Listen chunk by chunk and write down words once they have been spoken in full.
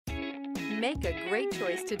Make a great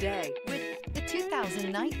choice today with the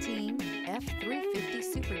 2019 F-350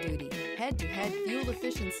 Super Duty. Head-to-head fuel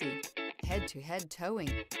efficiency, head-to-head towing,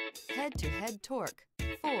 head-to-head torque.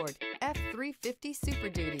 Ford F-350 Super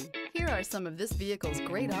Duty. Here are some of this vehicle's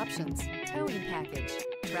great options: towing package,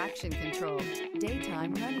 traction control,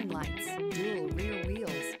 daytime running lights, dual rear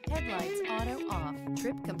wheels, headlights auto off,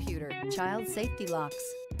 trip computer, child safety locks,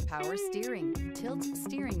 power steering, tilt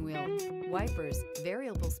steering wheel, wipers,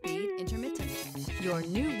 variable speed intermittent. Your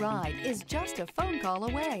new ride is just a phone call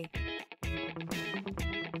away.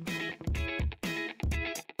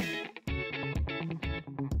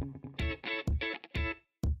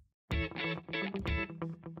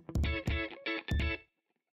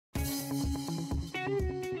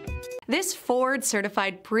 This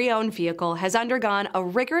Ford-certified pre-owned vehicle has undergone a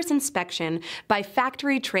rigorous inspection by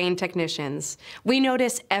factory-trained technicians. We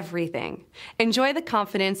notice everything. Enjoy the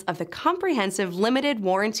confidence of the comprehensive limited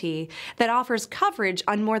warranty that offers coverage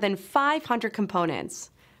on more than 500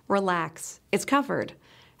 components. Relax, it's covered.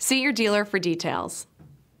 See your dealer for details.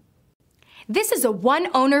 This is a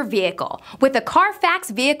one-owner vehicle with a Carfax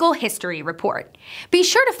Vehicle History Report. Be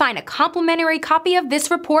sure to find a complimentary copy of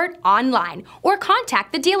this report online or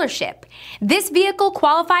contact the dealership. This vehicle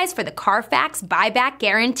qualifies for the Carfax Buyback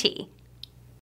Guarantee.